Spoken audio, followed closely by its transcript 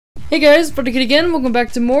Hey guys, Tortorous again. Welcome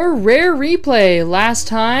back to more Rare Replay. Last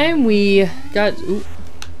time we got...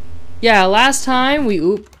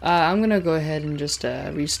 I'm gonna go ahead and just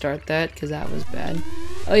restart that because that was bad.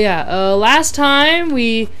 Oh yeah, last time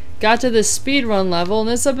we got to the speedrun level. In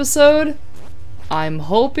this episode, I'm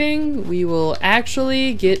hoping we will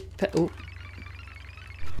actually get...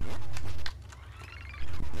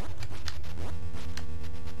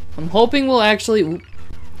 I'm hoping we'll actually...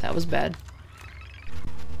 that was bad.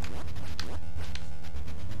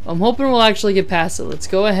 I'm hoping we'll actually get past it. Let's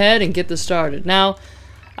go ahead and get this started. Now,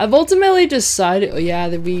 I've ultimately decided... oh yeah,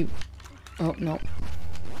 that we... oh, no.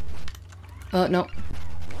 No.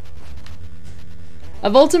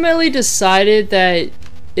 I've ultimately decided that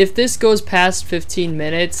if this goes past 15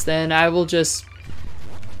 minutes, then I will just...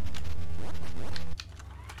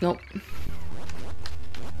 nope.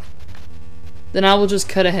 Then I will just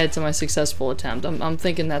cut ahead to my successful attempt. I'm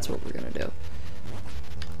thinking that's what we're gonna do.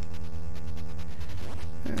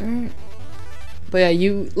 Alright. But yeah,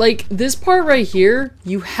 you, like, this part right here,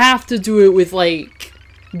 you have to do it with, like,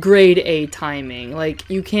 grade A timing. Like,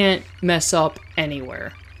 you can't mess up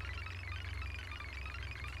anywhere.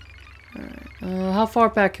 Alright, how far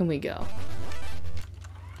back can we go?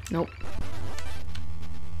 Nope.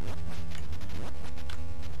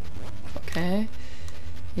 Okay.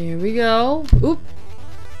 Here we go. Oop.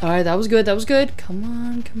 Alright, that was good, that was good. Come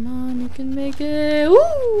on, you can make it.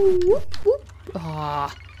 Woo! Whoop, whoop.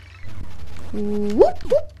 Ah. Whoop,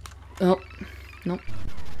 whoop. Oh, nope.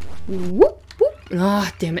 Whoop, whoop.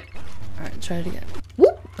 Ah, damn it. Alright, try it again.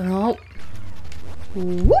 Whoop. No.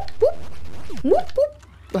 Whoop, whoop. Whoop, whoop.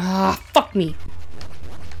 Ah, fuck me.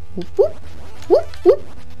 Whoop, whoop. Whoop, whoop.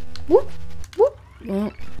 Whoop, whoop.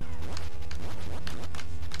 Well.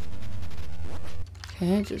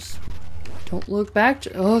 Okay, just don't look back.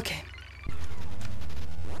 Okay.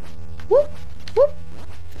 Whoop, whoop.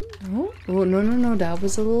 Oh, oh, no, that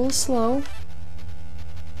was a little slow.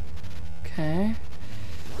 Okay.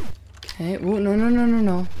 Okay, oh,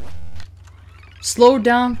 no. Slow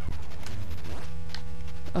down.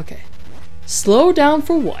 Okay. Slow down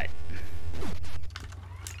for what?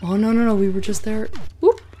 Oh, no, we were just there.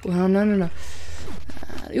 Oop. Oh, no.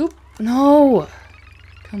 Oop. No.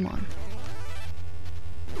 Come on.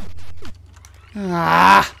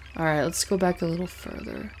 Ah. Alright, let's go back a little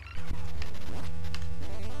further.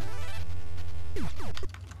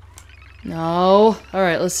 No.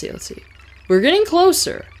 Alright, let's see. We're getting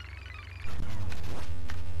closer.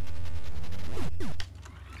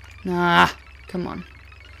 Nah. Come on.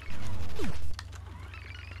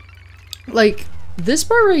 Like, this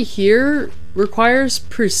part right here requires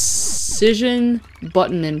precision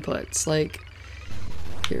button inputs. Like,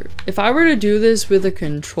 here. If I were to do this with a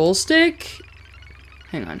control stick...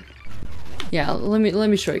 hang on. Yeah, let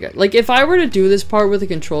me show you guys. Like, if I were to do this part with a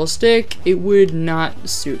control stick, it would not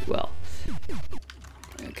suit well.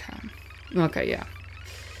 Okay, yeah.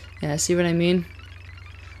 Yeah, see what I mean?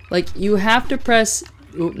 Like, you have to press...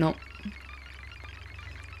 oop, no.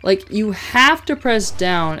 Like, you have to press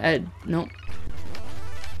down at... nope.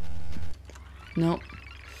 Nope.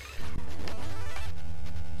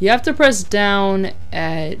 You have to press down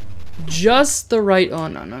at just the right... oh,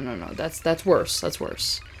 no. That's worse. That's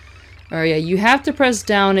worse. Alright, yeah, you have to press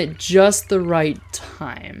down at just the right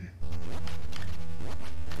time.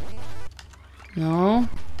 No.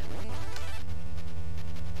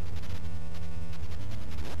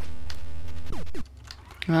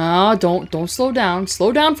 Oh, don't slow down.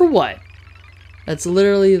 Slow down for what? That's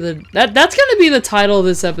literally the... that's gonna be the title of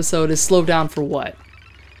this episode, is slow down for what?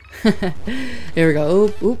 Here we go.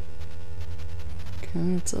 Oop, oop.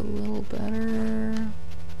 Okay, it's a little better.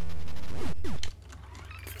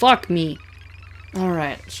 Fuck me.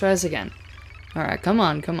 Alright, let's try this again. Alright, come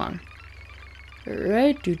on.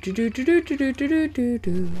 Alright, do.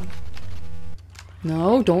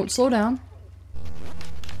 No, don't slow down.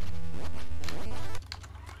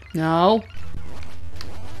 No.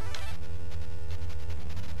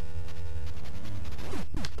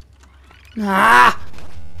 Ah!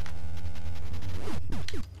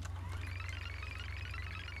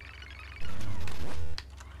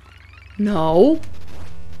 No.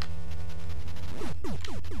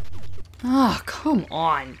 Ah, come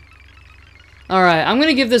on. Alright, I'm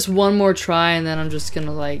gonna give this one more try and then I'm just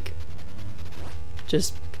gonna, like,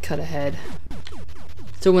 just cut ahead.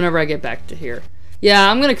 So whenever I get back to here.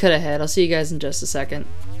 Yeah, I'm gonna cut ahead. I'll see you guys in just a second.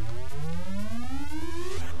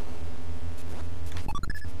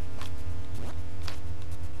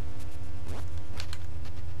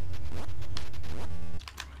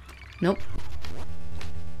 Nope.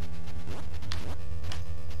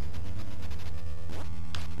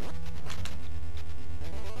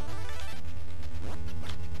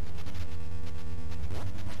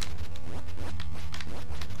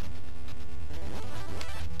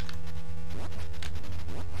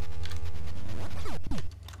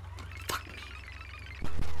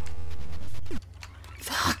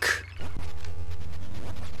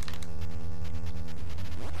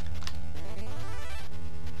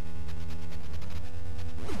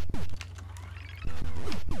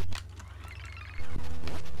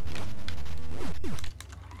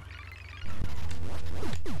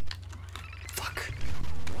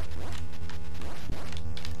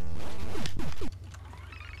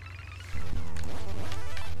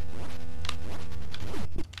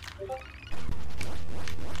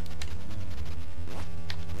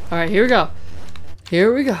 Alright, here we go.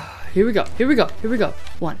 Here we go. Here we go. Here we go. Here we go.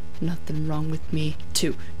 1. Nothing wrong with me.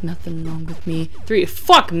 2. Nothing wrong with me. 3.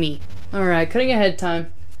 Fuck me. Alright, cutting ahead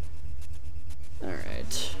time.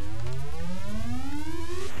 Alright.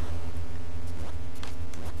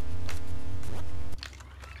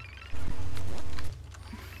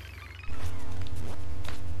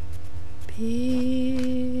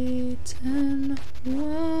 Beaten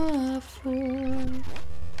waffle.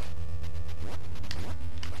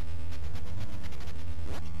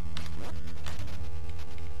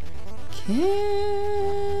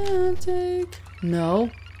 Can't take,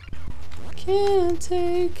 no, can't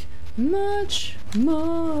take much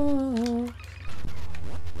more.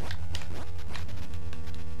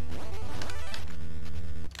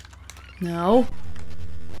 No.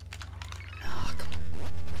 Oh, come on.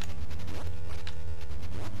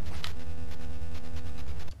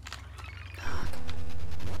 Oh, come on.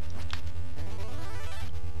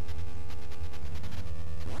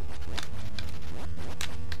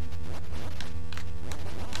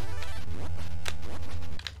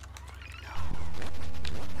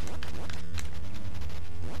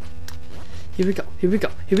 Here we go, here we go,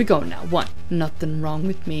 here we go now. 1. Nothing wrong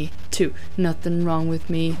with me. 2. Nothing wrong with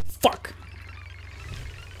me. Fuck.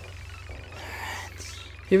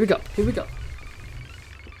 Here we go, here we go.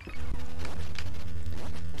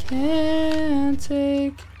 Can't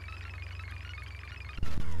take.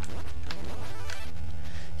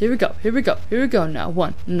 Here we go, here we go, here we go now.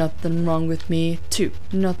 1. Nothing wrong with me. 2.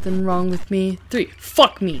 Nothing wrong with me. 3.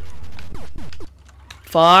 Fuck me.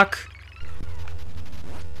 Fuck.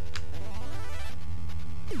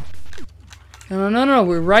 No, no, no, no,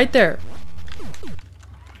 we're right there.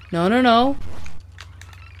 No, no, no.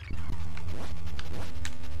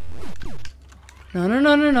 No, no,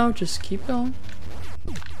 no, no, no, just keep going.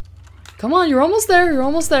 Come on, you're almost there, you're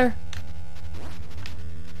almost there.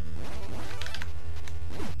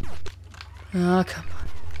 Oh, come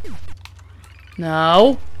on.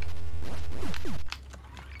 No.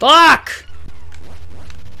 Fuck!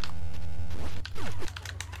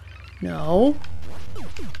 No.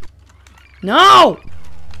 No!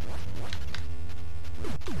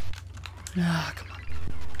 Ah, come on.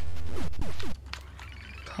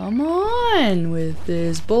 Come on with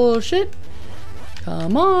this bullshit.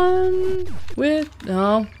 Come on with...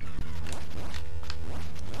 No.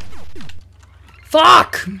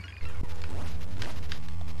 Fuck!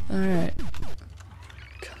 Alright.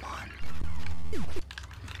 Come on.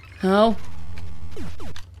 No.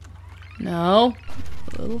 No.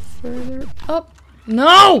 A little further up.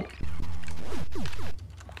 No!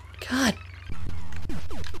 God.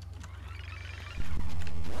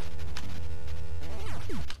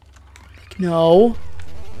 No.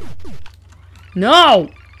 No!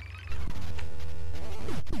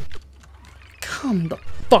 Come the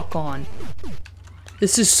fuck on.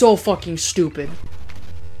 This is so fucking stupid.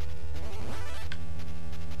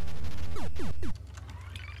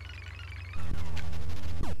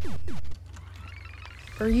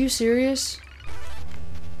 Are you serious?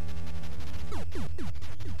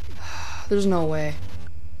 There's no way.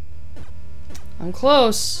 I'm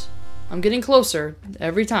close. I'm getting closer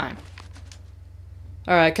every time.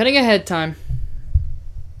 Alright, cutting ahead time.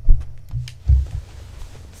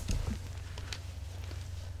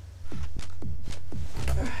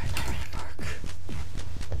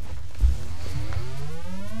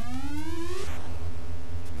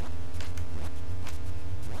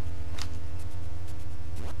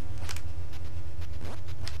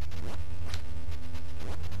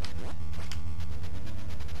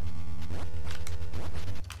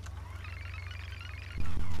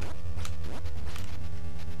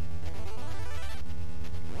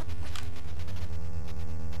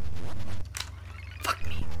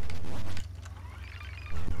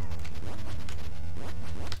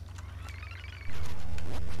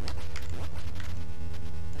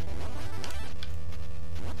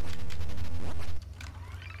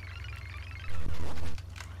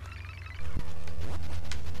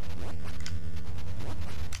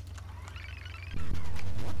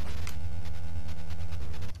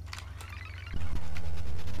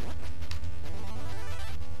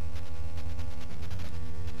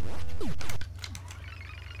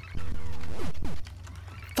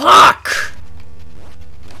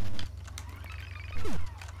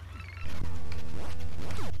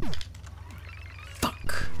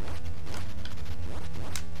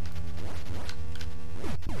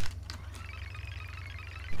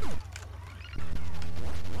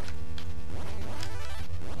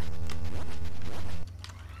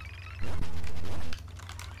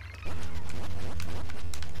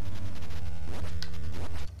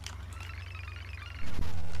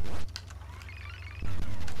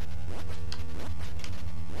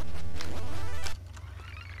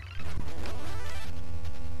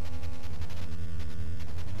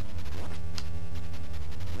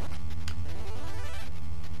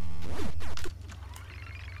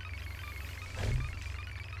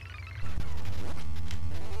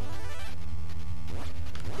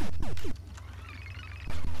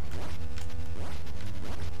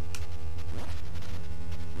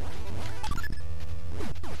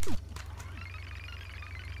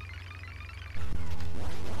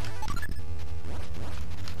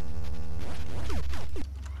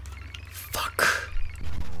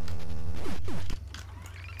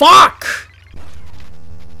 Fuck!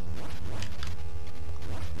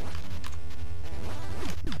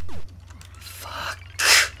 Fuck.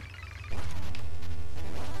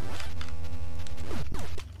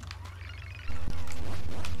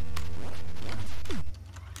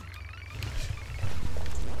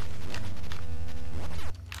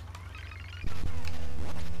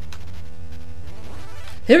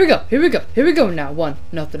 Here we go, here we go, here we go now. 1,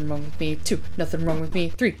 nothing wrong with me. 2, nothing wrong with me.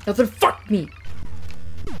 3, nothing fuck me.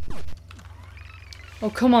 Oh,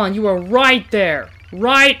 come on, you are right there.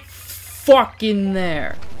 Right fucking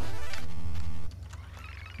there.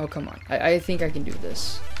 Oh, come on. I think I can do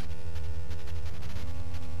this.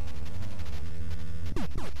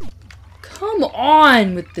 Come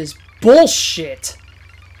on with this bullshit.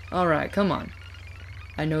 Alright, come on.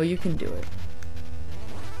 I know you can do it.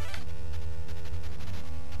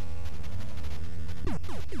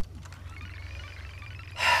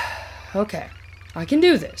 Okay, I can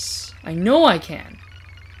do this. I know I can.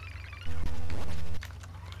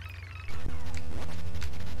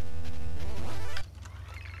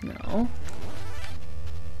 No.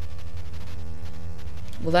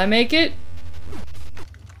 Will that make it?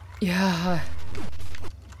 Yeah.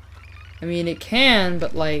 I mean, it can,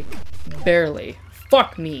 but like, barely.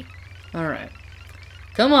 Fuck me. Alright.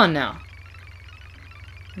 Come on now.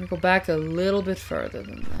 I'm gonna go back a little bit further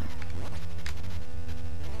than that.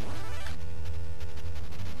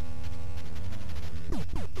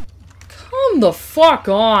 Come the fuck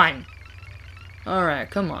on! Alright,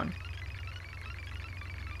 come on.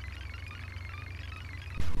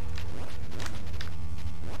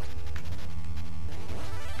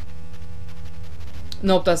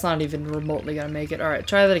 Nope, that's not even remotely gonna make it. Alright,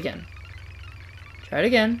 try that again. Try it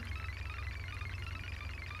again.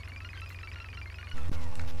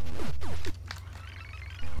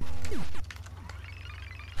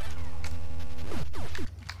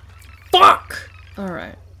 Fuck!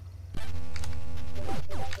 Alright.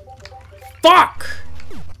 Fuck!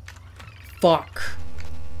 Fuck.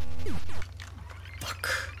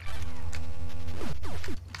 Fuck.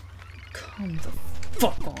 Come the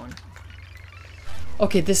fuck on.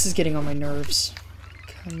 Okay, this is getting on my nerves.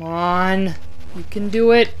 Come on. You can do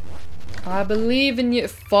it. I believe in you.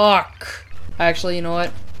 Fuck. Actually, you know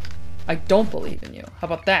what? I don't believe in you. How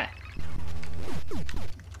about that?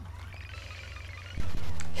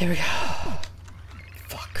 Here we go.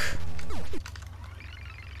 Fuck.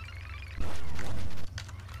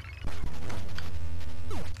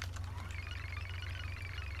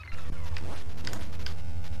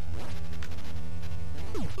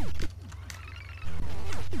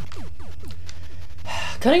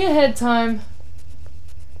 Cutting ahead time.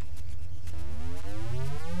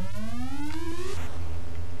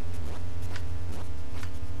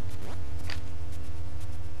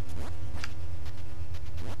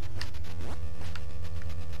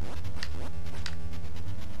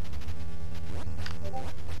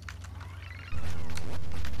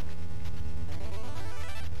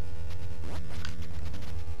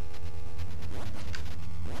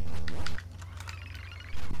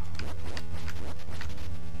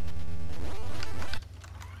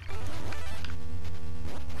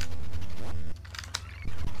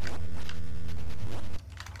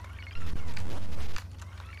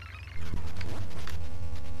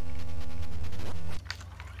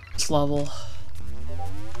 Level.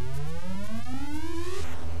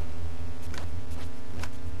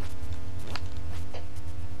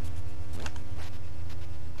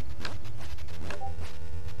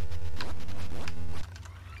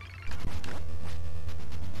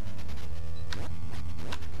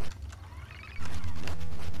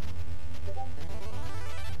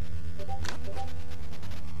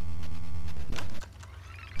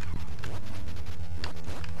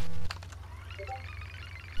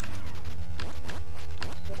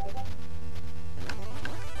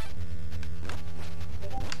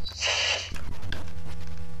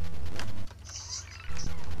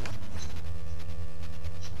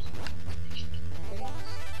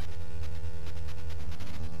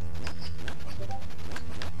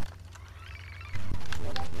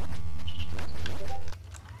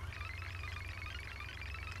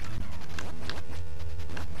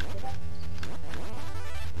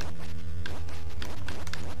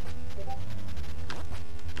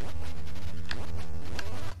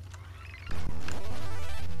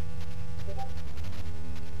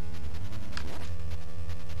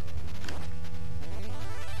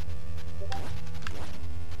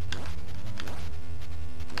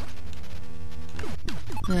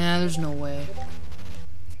 Nah, there's no way.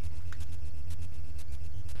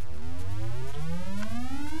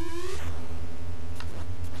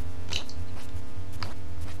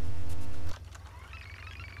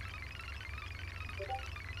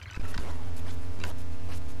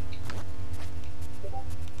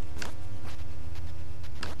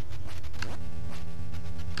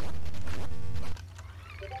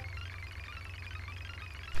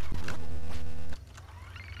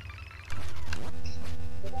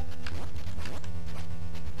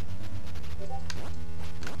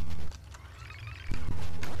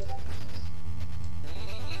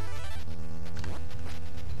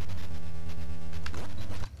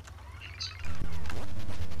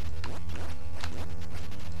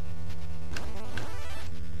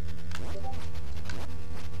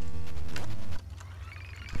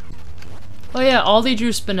 Oh yeah, Ollie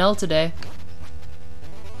drew Spinel today.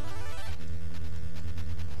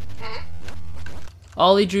 Huh?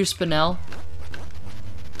 Ollie drew Spinel.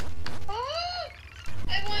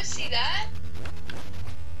 I want to see that.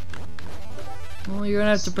 Well, you're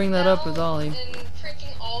gonna have to bring that up with Ollie. And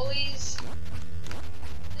freaking Ollie's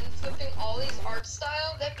and flipping Ollie's art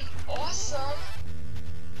style, that'd be awesome.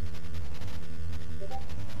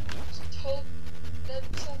 That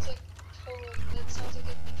sounds like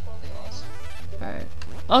it'd be totally awesome. Alright.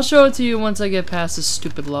 I'll show it to you once I get past this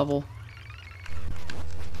stupid level.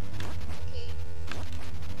 Okay.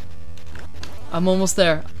 I'm almost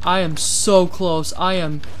there. I am so close. I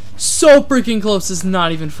am so freaking close. It's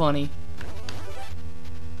not even funny. You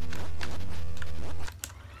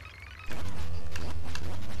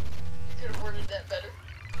could have worded that better.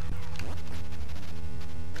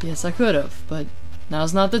 Yes, I could have, but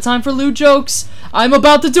now's not the time for lewd jokes. I'm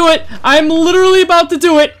about to do it. I'm literally about to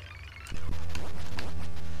do it.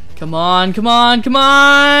 Come on, come on, come on.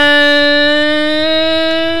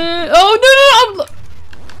 Oh, no, no, no.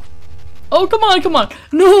 Oh, come on, come on.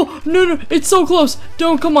 No, no, no. It's so close.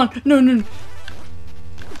 Don't, come on. No, no, no.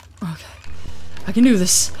 Okay. I can do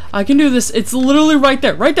this. I can do this. It's literally right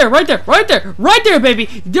there. Right there, right there, right there. Right there,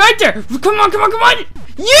 baby. Right there. Come on, come on, come on.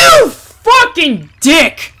 You fucking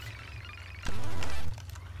dick.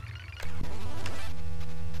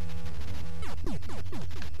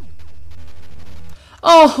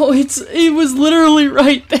 Oh, it was literally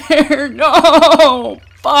right there. No,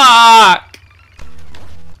 fuck.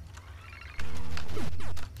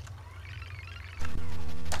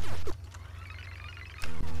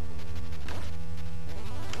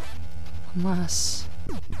 Unless,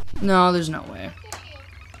 no, there's no way.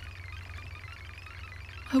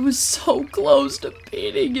 I was so close to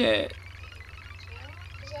beating it.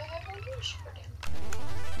 Because I have a wish for him.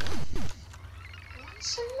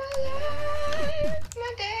 Once in my life,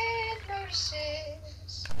 my dad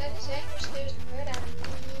notices that his anger stares right at me.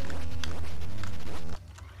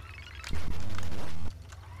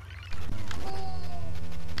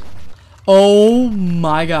 Oh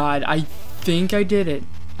my god, I think I did it.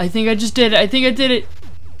 I think I just did it. I think I did it.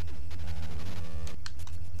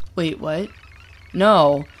 Wait, what?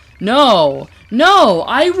 No. No. No!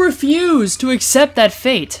 I refuse to accept that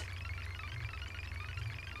fate.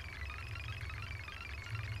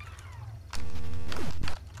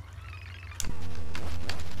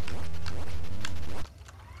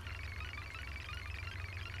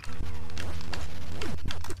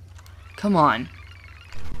 Come on.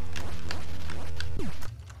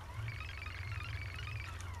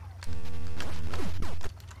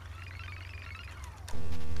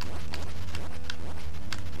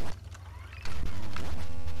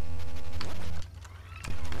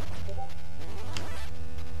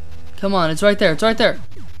 Come on, it's right there, it's right there.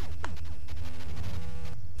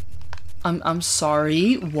 I'm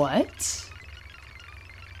sorry, what?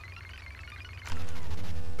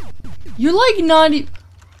 You're like not e-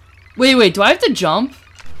 Wait, do I have to jump?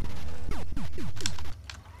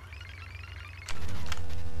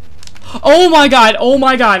 Oh my god,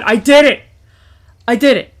 I did it! I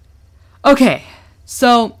did it. Okay,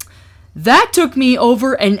 so that took me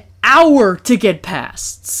over an hour to get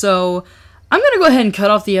past, so I'm gonna go ahead and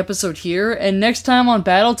cut off the episode here, and next time on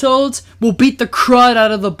Battletoads, we'll beat the crud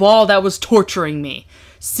out of the ball that was torturing me.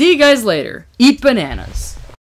 See you guys later. Eat bananas.